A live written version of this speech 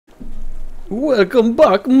Welcome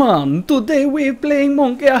back man, today we're playing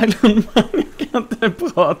Monkey Island man. Jag kan inte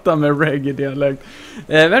prata med reggae-dialekt.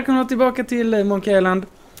 Välkomna tillbaka till Monkey Island.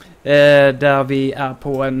 Där vi är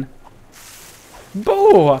på en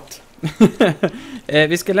båt.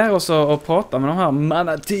 Vi ska lära oss att prata med de här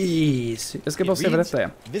manatees. Jag ska bara se vad detta är.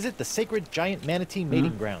 Visit the sacred giant manatee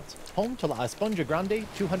mating grounds. Home to La Esponja Grande,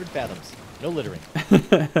 200 fathoms. No littering.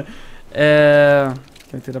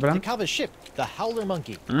 Kan vi titta på den? The Kava's ship, the Howler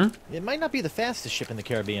Monkey. It might not be the fastest ship in the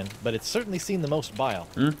Caribbean, but it's certainly seen the most bile.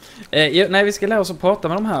 Nej, vi ska lära oss att prata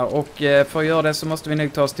med de här. Och för att göra det så måste vi nu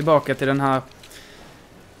ta oss tillbaka till den här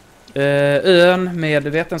ön med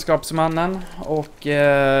vetenskapsmannen. Och det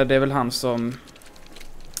är väl han som...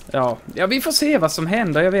 Ja, vi får se vad som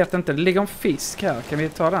händer. Jag vet inte, det ligger en fisk här. Kan vi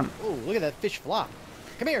ta den? Oh, look at that fish flop.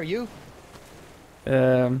 Come here, you.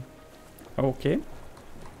 Okej.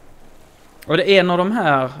 Och det är en av de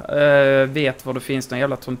här vet var det finns någon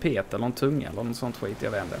jävla trumpet eller en tunga eller något sånt skit,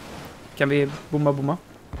 jag vet inte. Kan vi bomma?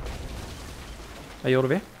 Vad gjorde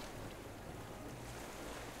vi?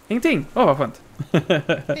 Ingenting! Vad skönt.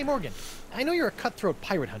 Hey Morgan, I know you're a cutthroat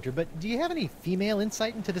pirate hunter, but do you have any female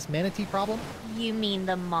insight into this manatee problem? You mean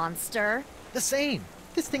the monster? The same.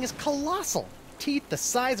 This thing is colossal. Teeth the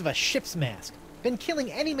size of a ship's mast. Been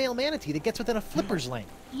killing any male manatee that gets within a flipper's length.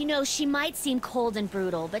 You know, she might seem cold and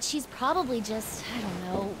brutal, but she's probably just, I don't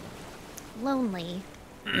know, lonely.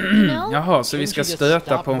 You know? Jaha, så vi ska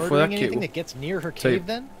stöta på en sjöko. Typ.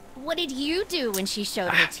 What did you do when she showed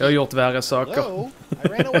her teeth? Jag har gjort värre saker. Hello, I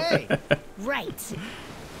ran away. Right.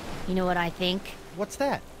 You know what I think? What's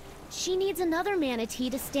that? She needs another manatee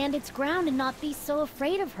to stand its ground and not be so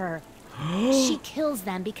afraid of her. She kills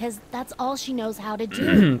them because that's all she knows how to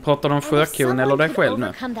do. Pratar de om sjökon eller dig själv nu?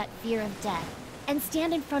 Overcome that fear of death and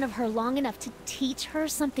stand in front of her long enough to teach her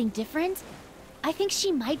something different. I think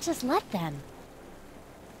she might just let them.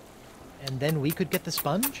 And then we could get the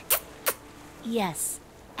sponge? Yes,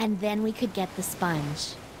 and then we could get the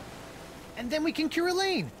sponge. And then we can cure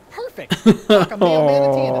Elaine. Perfect. Lock a male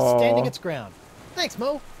manatee into standing its ground. Thanks,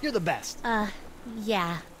 Mo. You're the best.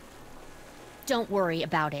 Yeah. Don't worry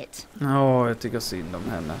about it. Jag tycker synd om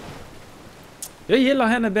henne. Jag gillar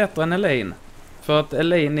henne bättre än Elaine. För att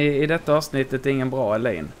Elaine i detta avsnittet är ingen bra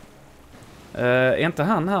Elaine. Är inte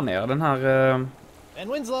han här nere? Den här...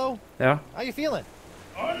 Ben Winslow. Ja. How you feeling?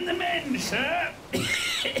 On the mend, sir.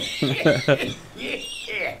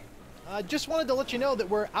 Just wanted to let you know that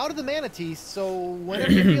we're out of the manatees, so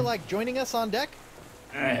whenever you feel like joining us on deck.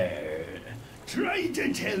 Try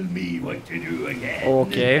to tell me what to do again.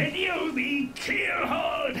 Okay. And you'll be clear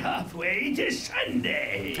hauled halfway to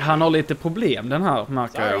Sunday. Han har lite problem den här,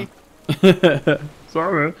 märker jag.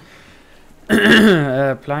 Sorry.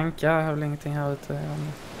 Planka, jag har väl ingenting här ute.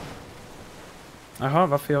 Jaha,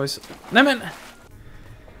 varför gör vi så? Nej men!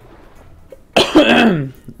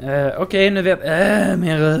 Okej, nu vet...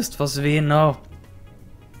 min röst försvinner.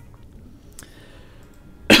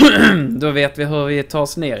 Då vet vi hur vi tar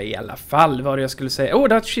oss ner i alla fall. Vad jag skulle säga.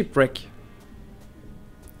 Det är ett shipwreck.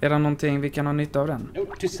 Är det någonting vi kan ha nytta av den?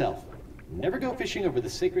 Note to self. Never go fishing over the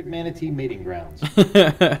sacred manatee mating grounds.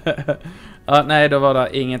 Nej, då var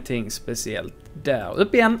det ingenting speciellt. Där,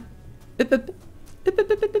 upp igen. Upp.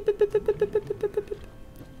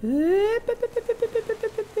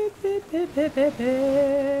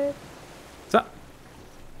 Så.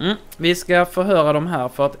 Vi ska förhöra de här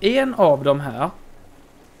för att en av de här...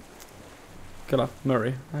 Kolla,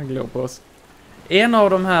 Murray, han glor på oss. En av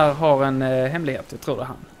de här har en hemlighet, jag tror det är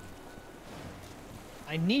han.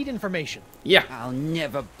 I need information. Ja. I'll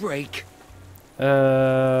never break.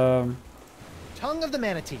 Tongue of the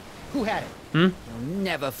manatee. Who had it? You'll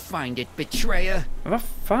never find it, betrayer. Vad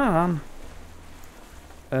fan?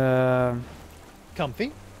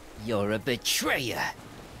 Comfy? You're a betrayer.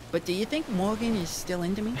 But do you think Morgan is still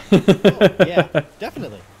into me? Oh, yeah,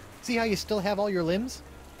 definitely. See how you still have all your limbs?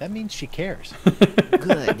 That means she cares.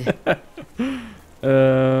 Good.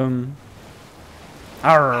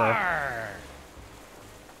 Arr.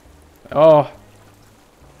 Ja.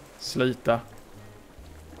 Sluta.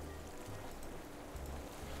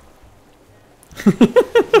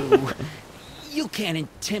 You can't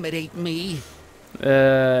intimidate me.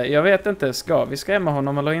 Jag vet inte, ska vi skrämma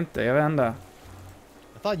honom eller inte? Jag vet inte.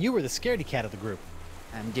 I thought you were the scaredy cat of the group.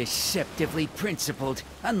 I'm deceptively principled,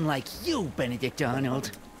 unlike you, Benedict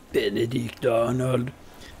Arnold. Benedict Arnold.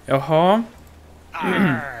 Jaha.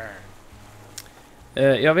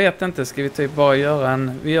 Jag vet inte, ska vi typ bara göra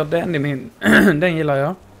en... Vi gör den i min... den gillar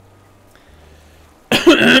jag.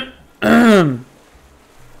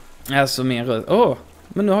 Alltså min röst...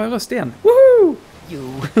 men nu har jag röst igen. Woohoo!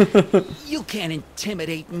 You can't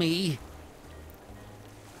intimidate me.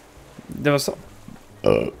 Det var så...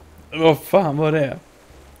 Vad fan var det?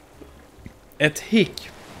 Ett hick.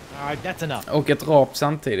 Alright, that's enough. Och ett rap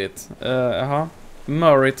samtidigt. Jaha.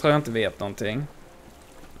 Murray tror jag inte vet någonting.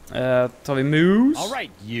 Tar vi Moose.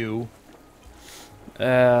 Alright, you.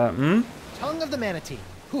 Tongue of the manatee.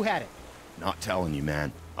 Who had it? Not telling you,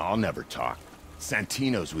 man. I'll never talk.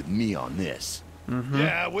 Santino's with me on this.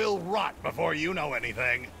 Yeah, we'll rot before you know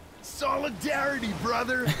anything. Solidarity,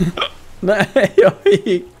 brother! Nej, jag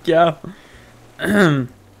hickar.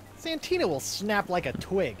 Santino will snap like a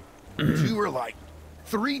twig. Two are like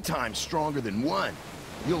 3 times stronger than one.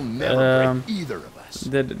 You'll never break either of us.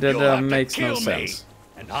 Det You'll där have to makes no kill me. sense.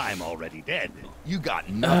 And I'm already dead. You got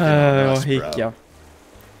nothing on Jag us, bro. hickar.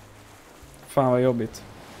 Fan vad jobbigt.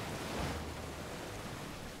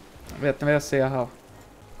 Vet ni vad jag ser här?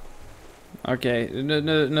 Okej,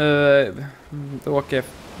 nu åker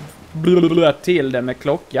jag till det med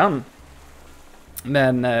klockan.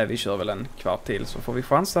 Men vi kör väl en kvart till så får vi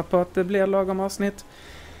chansa på att det blir lagom avsnitt.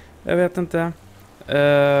 Jag vet inte.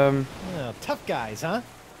 Tough guys, huh?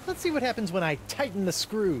 Let's see what happens when I tighten the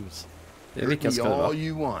screws. Det är vilka Hurt me all skruvar.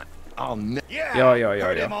 you want. I'll Yeah, Ja.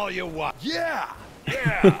 hurt him all you want. Yeah!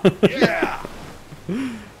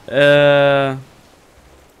 Yeah.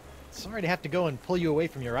 Sorry to have to go and pull you away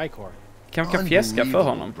from your ichor. Kanske kan fjäska för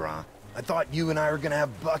honom. Bra. I thought you and I were gonna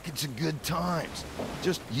have buckets of good times.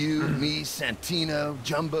 Just you, me, Santino,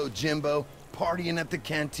 Jumbo, Jimbo, partying at the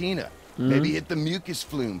cantina. Maybe hit the mucus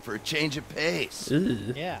flume for a change of pace.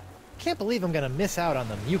 Yeah. Can't believe I'm gonna miss out on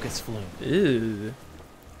the mucus flume.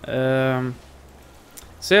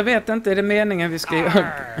 Så jag vet inte, är det meningen vi ska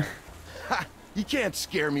göra? You can't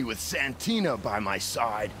scare me with Santino by my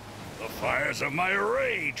side. The fires of my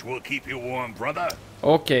rage will keep you warm, brother.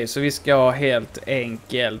 Okej, så vi ska helt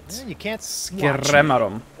enkelt You can't skrämma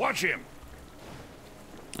dem. Watch him.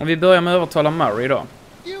 Och vi börjar med att övertala Murray då.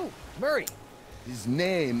 You, Murray. His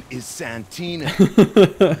name is Santino.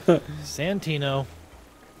 Santino.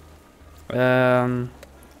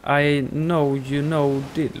 I know you know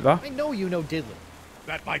diddle, va? I know you know diddly.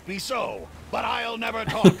 That might be so, but I'll never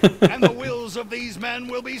talk, and the wills of these men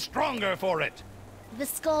will be stronger for it. The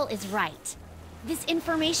skull is right. This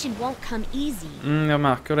information won't come easy. Jag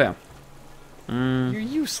märker det.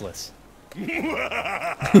 You're useless.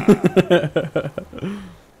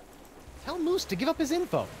 Tell Moose to give up his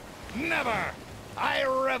info. Never! I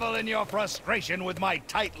revel in your frustration with my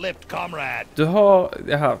tight-lipped comrade. Du har...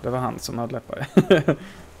 Jaha, det var han som hade läppar.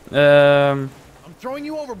 I'm throwing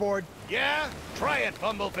you overboard. Yeah? Try it,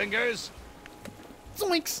 Fumblefingers.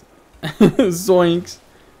 Zoinks! Zoinks.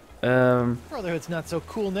 Brotherhood's not so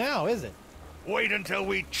cool now, is it? Wait until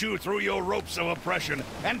we chew through your ropes of oppression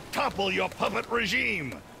and topple your puppet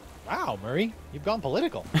regime. Wow, Murray, you've gone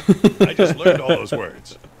political. I just learned all those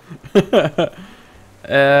words. Talk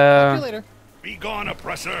to you later. Be gone,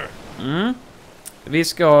 oppressor. Vi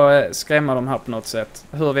ska skrämma dem här på något sätt.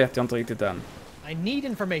 Hur vet jag inte riktigt än. I need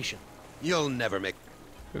information. You'll never make...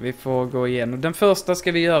 Vi får gå igenom. Den första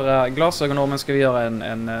ska vi göra, glasögonormen ska vi göra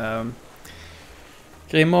en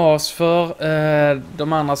grimas för.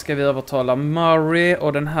 De andra ska vi övertala Murray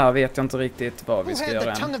och den här vet jag inte riktigt vad vi Who ska had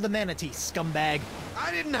göra the tongue än. of the manatee, scumbag?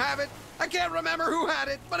 I didn't have it. I can't remember who had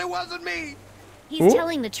it, but it wasn't me. He's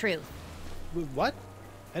telling the truth. What?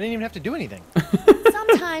 I didn't even have to do anything.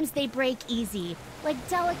 Sometimes they break easy, like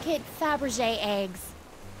delicate Fabergé eggs.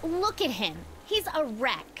 Look at him. He's a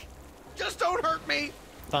wreck. Just don't hurt me.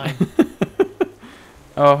 Fine.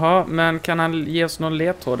 Jaha, men kan han ge oss någon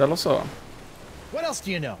ledtråd eller så? What else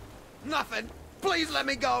do you know? Nothing. Please let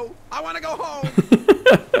me go. I want to go home.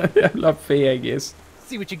 Jävla fegis.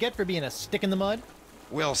 See what you get for being a stick in the mud?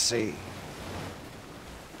 We'll see.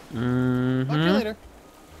 Talk to you later.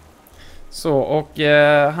 Så, och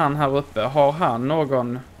han här uppe, har han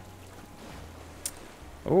någon...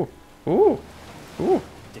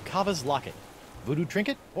 Dekava's locket. Voodoo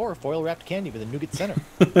trinket or foil wrapped candy with a nougat center.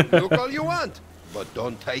 Look all you want, but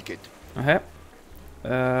don't take it. Nähä.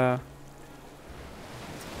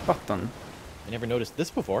 Button. I never noticed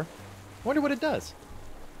this before. Wonder what it does.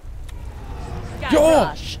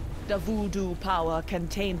 Gosh! The voodoo power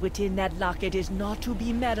contained within that locket is not to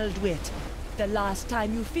be meddled with. The last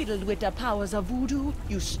time you fiddled with the powers of voodoo,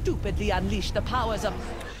 you stupidly unleashed the powers of...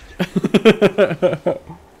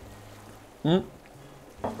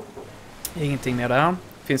 Ingenting mer där.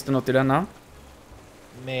 Finns det något i denna?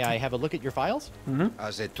 May I have a look at your files?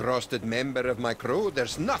 As a trusted member of my crew,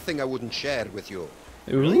 there's nothing I wouldn't share with you.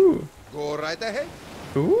 Ooh. Go right ahead.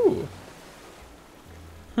 Ooh.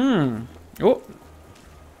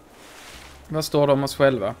 Vad står det om oss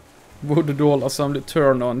själva? Voodoo dollar som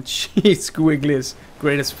turn on cheese squigglies,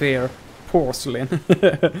 greatest fear, porcelain.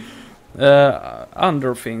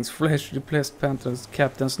 Under things, flesh, depressed panthers,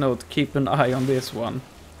 captain's note, keep an eye on this one.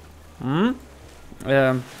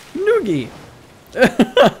 Noogie!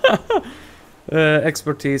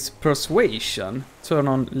 Expertise, persuasion, turn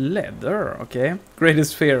on leather, okay.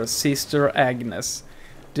 Greatest fear, Sister Agnes.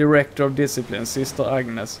 Director of discipline, Sister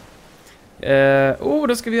Agnes.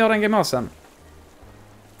 Då ska vi göra den grimasen.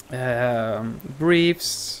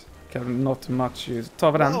 Briefs, not much use.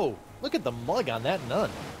 Tar vi den? Whoa, look at the mug on that nun.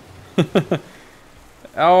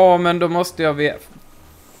 Ja, men då måste jag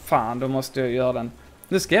Fan, då måste jag göra den.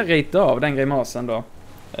 Nu ska jag rita av den grimasen då.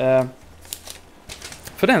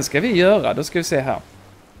 För den ska vi göra. Då ska vi se här.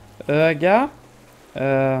 Öga.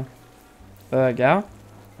 Öga.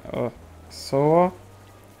 Och så.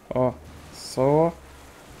 Och så.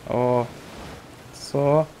 Och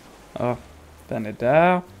så. Och den är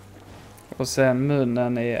där. Och sen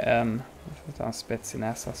munnen är en spets i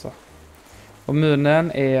näsa så. Och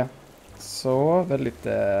munnen är så, väldigt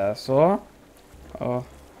så. Och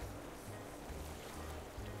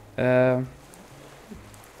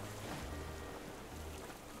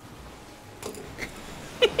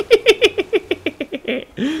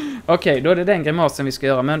Okej, då är det den grimasen vi ska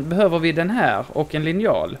göra. Men behöver vi den här och en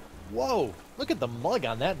linjal? Whoa, look at the mug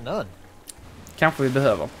on that nun. Kanske vi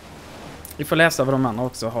behöver. Vi får läsa vad de andra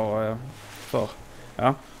också har för.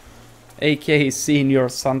 Ja. A.K. Senior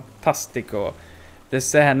Santastico. The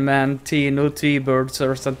Sandman, Tino, T-Bird,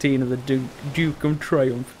 Sir Santino, the Duke of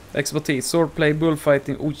Triumph. Expertise, swordplay,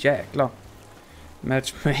 bullfighting. Jäklar.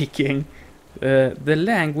 Matchmaking. The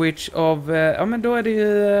language of... ja, men då är det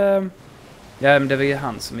ju... ja, men det var ju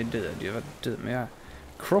han som är död. Jag var dum, ja.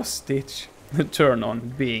 Cross-stitch. Turn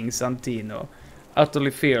on, being Santino.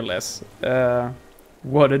 Utterly fearless.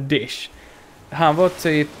 What a dish. Han var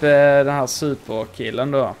typ den här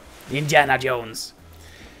superkillen då. Indiana Jones.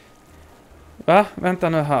 Va? Vänta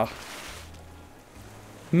nu här.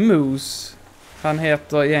 Moose. Han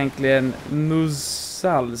heter egentligen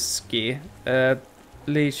Musalski.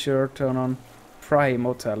 Leisure, turn on,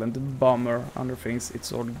 prime talent, bomber, under things,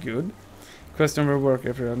 it's all good. Question will work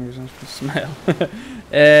if you're smell.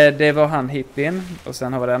 Det var han hippien. Och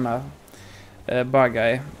sen har vi denna bug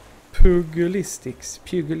guy. Pugilistic.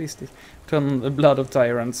 Turn the blood of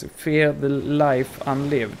tyrants. Fear the life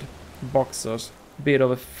unlived. Boxers. Bit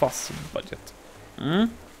of a fuss budget.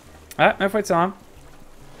 Nej, men skitsamma.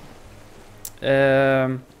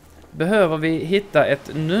 Behöver vi hitta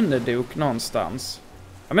ett nunnedok någonstans?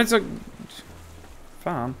 Ja, men så...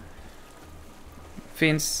 Fan.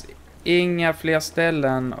 Finns inga fler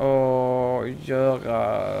ställen att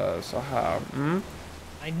göra så här.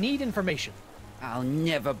 I need information. I'll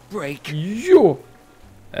never break. Jo!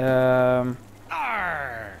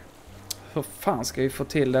 Hur fan ska vi få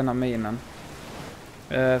till denna minen?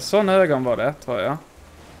 Såna ögon var det, tror jag.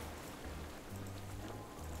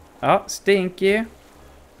 Ja, Stinky.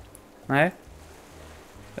 Nej.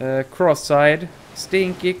 Cross-eyed.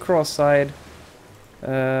 Stinky, cross-eyed.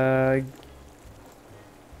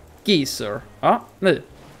 Geezer. Ja, nu.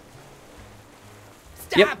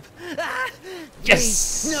 Stop! Yep.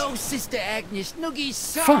 Yes! No, Sister Agnes, Noogie's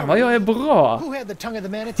sorry. Fan vad jag är bra. Who had the tongue of the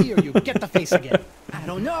manatee, or you get the face again? I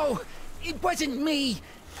don't know. It wasn't me.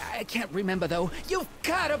 I can't remember though. You've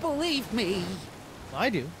gotta believe me. I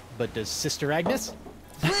do, but does Sister Agnes?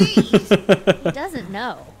 Please. He doesn't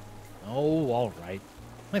know. Oh, all right.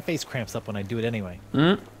 My face cramps up when I do it anyway.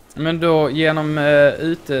 Men då genom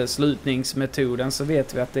uteslutningsmetoden så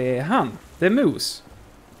vet vi att det är han. Det är Moose.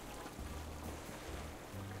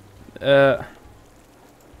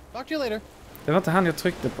 Talk to you later. Det var inte han jag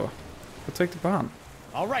tryckte på. Jag tryckte på han.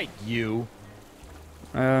 All right, you.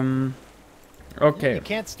 Okej. You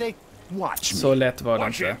can't stay. Watch me. Så lätt var det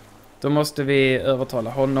Watch inte. it. Då måste vi övertala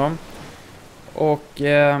honom. Och...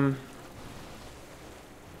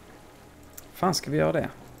 fan ska vi göra det?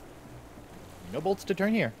 No bolts to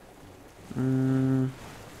turn here.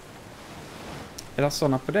 Är det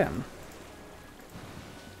såna på den?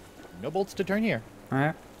 No bolts to turn here.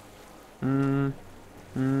 Nej. I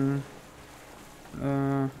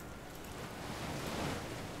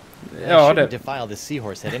Ja, shouldn't det... defile this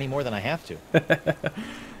seahorse head any more than I have to.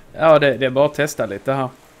 Ja, det är bara att testa lite här. I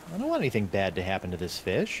don't want anything bad to happen to this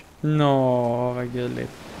fish. Nå, vad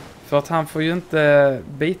gulligt. För att han får ju inte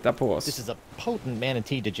bita på This oss. is a potent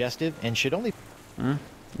manatee digestive and should only...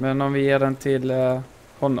 Men om vi ger den till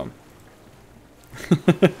honom.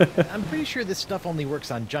 I'm pretty sure this stuff only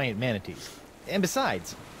works on giant manatees. And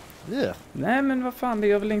besides... Ugh. Nej, men vad fan, det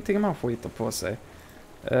gör väl ingenting om han skiter på sig.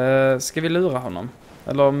 Ska vi lura honom?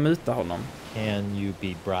 Eller muta honom? Can you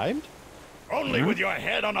be bribed? Only with your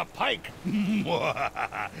head on a pike.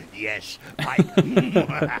 Yes, pike.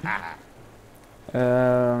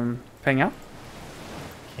 Pengar?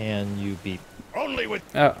 Can you be... Only with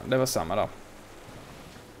Ja, det var samma där.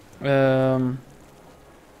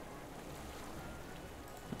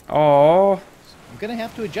 Ja. I'm gonna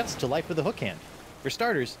have to adjust to life with a hook hand. For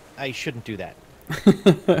starters, I shouldn't do that.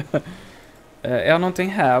 Är någonting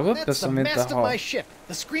här uppe That's the som vi inte mast of har? my ship,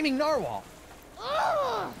 the screaming narwhal.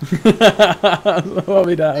 Så var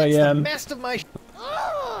vi där That's the igen. mast of my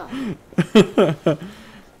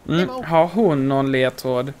Har hon någon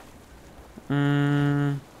ledtråd?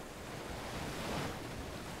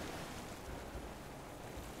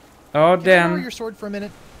 Ja, Can I borrow den... your sword for a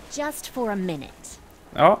minute? Just for a minute.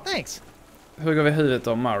 Ja, Thanks. hugger vi huvudet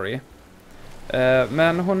av Murray.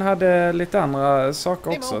 Men hon hade lite andra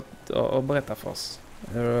saker också att berätta för oss.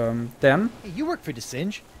 Den. Hey, you work for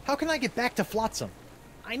Desinge. How can I get back to Flotsam?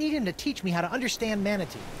 I need him to teach me how to understand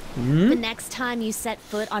manatee. The next time you set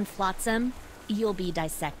foot on Flotsam, you'll be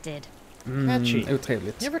dissected. Catchy.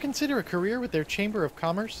 Otrevligt. You ever consider a career with their Chamber of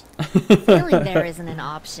Commerce? Feeling there isn't an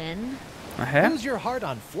option. Nähä. Lose your heart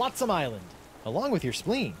on Flotsam Island, along with your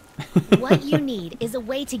spleen. What you need is a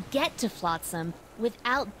way to get to Flotsam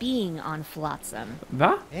without being on Flotsam.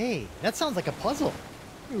 Va? Hey, that sounds like a puzzle.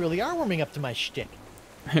 You really are warming up to my shtick.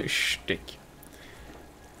 Stick.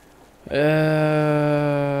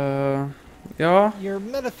 Ja. Your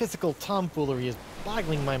metaphysical tomfoolery is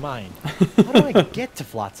boggling my mind. How do I get to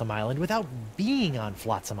Flotsam Island without being on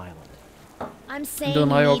Flotsam Island? I'm saying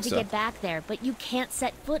Don't I you need also? to get back there, but you can't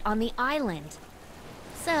set foot on the island.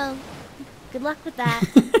 So, good luck with that.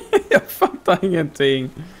 Jag fattar ingenting.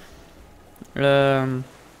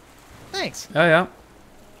 Thanks. Ja.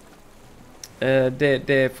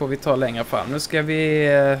 Det får vi ta längre fram. Nu ska vi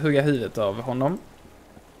hugga huvudet av honom.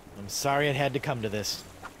 I'm sorry it had to come to this.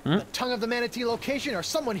 The tongue of the manatee location, or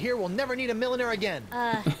someone here will never need a milliner again.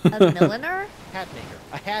 A milliner? Hatmaker,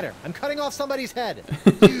 a hatter. I'm cutting off somebody's head.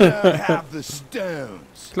 You don't have the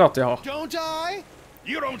stones. Klart jag har. Don't I?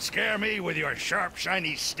 You don't scare me with your sharp,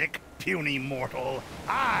 shiny stick, puny mortal.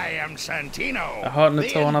 I am Santino, Jaha, nu the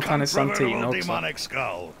tror han att han är Santino incontrovertible också. demonic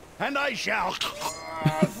skull, and I shall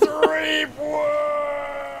three wood.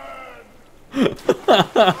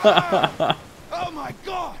 Oh my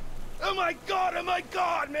god! Oh my god! Oh my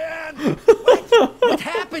god, man! What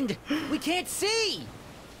happened? We can't see.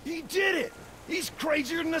 He did it! He's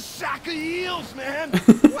crazier than a sack of eels, man!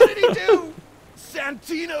 What did he do?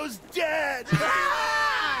 Santino's dead!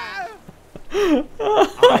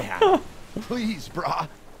 I have. Please, brah,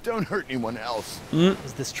 don't hurt anyone else.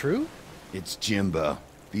 Is this true? It's Jimbo,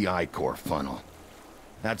 the ichor funnel.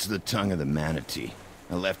 That's the tongue of the manatee.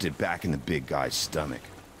 I left it back in the big guy's stomach.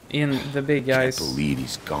 In the big Can't guys. believe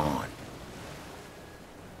he's gone.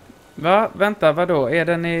 Va? Vänta, vadå? Är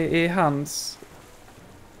den i hans...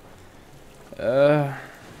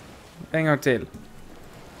 En gång till.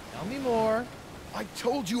 Tell me more. I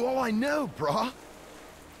told you all I know, brah.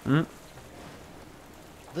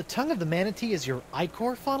 The tongue of the manatee is your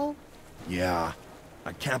ichor funnel? Yeah,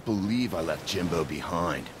 I can't believe I left Jimbo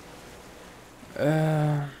behind.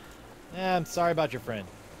 I'm sorry about your friend.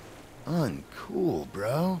 Uncool,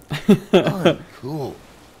 bro. Uncool.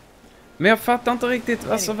 Men jag fattar inte riktigt,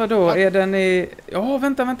 alltså vadå? Är den i... Ja,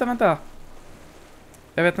 vänta.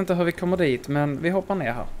 Jag vet inte hur vi kommer dit, men vi hoppar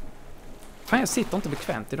ner här. Fan, jag sitter inte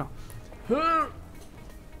bekvämt idag.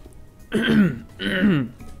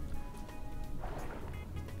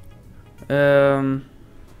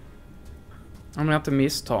 Om jag inte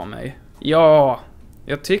misstar mig. Ja,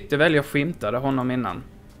 jag tyckte väl jag skymtade honom innan.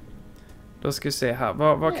 Då ska vi se här.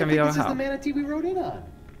 Vad kan vi göra This is the här? manatee we rode in on.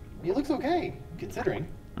 He looks okay, considering.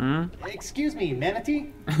 Excuse me, manatee?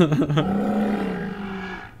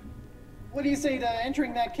 What do you say to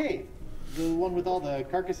entering that cave? The one with all the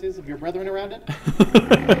carcasses of your brethren around it?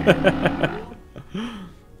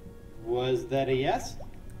 Was that a yes?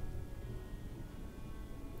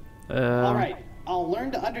 All right, I'll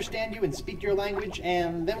learn to understand you and speak your language,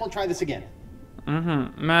 and then we'll try this again.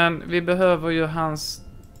 Men vi behöver ju hans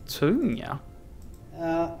tunga.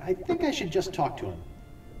 I think I should just talk to him.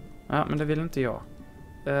 Ja, men det vill inte jag.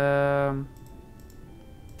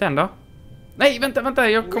 Den då? Nej, vänta,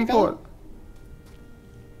 jag kom på...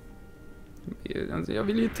 Jag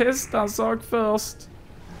vill ju testa en sak först.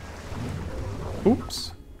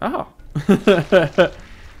 Oops. Jaha.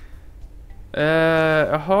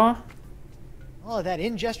 Jaha. All of that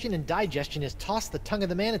ingestion and digestion has tossed the tongue of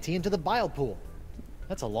the manatee into the bile pool.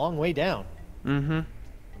 That's a long way down.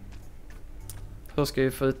 Hur ska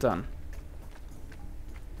vi få ut den?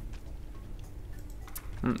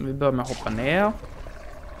 Vi börjar med att hoppa ner.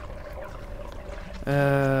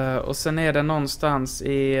 Och sen är det någonstans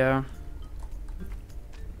i...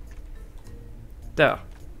 Där.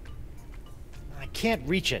 I can't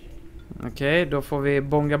reach it. Okej, då får vi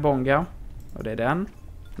bonga bonga. Och det är den.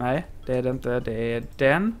 Nej, det är det inte. Det är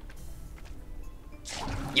den.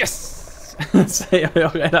 Yes! Säger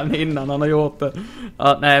jag redan innan han har gjort det.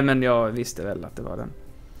 Ja, nej, men jag visste väl att det var den.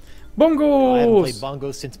 Bongos! I haven't played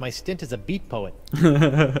bongos since my stint as a beat poet.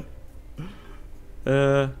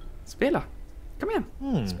 Spela. Kom igen.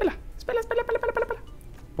 Spela. Spela.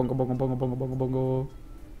 Bongo, bongo, bongo, bongo, bongo, bongo.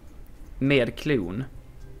 Med klon.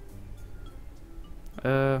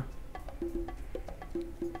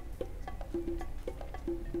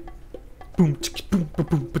 Boom, chicka boom,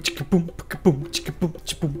 boom, chicka boom, boom, chicka boom,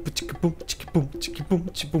 chicka boom, chicka boom, chicka boom, chicka boom,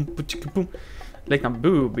 chicka boom, chicka boom. Liknar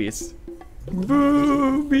boobies.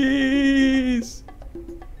 Boobies!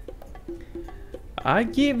 I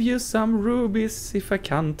give you some rubies if I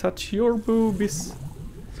can touch your boobies.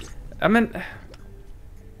 Ja, men...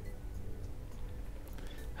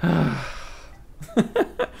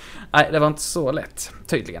 Nej, det var inte så lätt,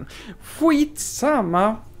 tydligen.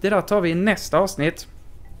 Skitsamma! Det där tar vi i nästa avsnitt.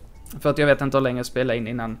 För att jag vet inte hur länge jag spelar in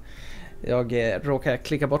innan jag råkar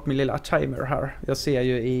klicka bort min lilla timer här. Jag ser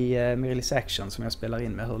ju i Mirrorless Action som jag spelar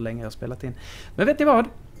in med hur länge jag har spelat in. Men vet ni vad?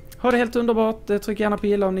 Ha det helt underbart. Tryck gärna på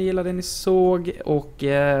gilla om ni gillar det ni såg. Och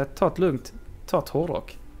ta ett lugnt. Ta ett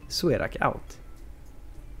hårdrock. SweDuck out.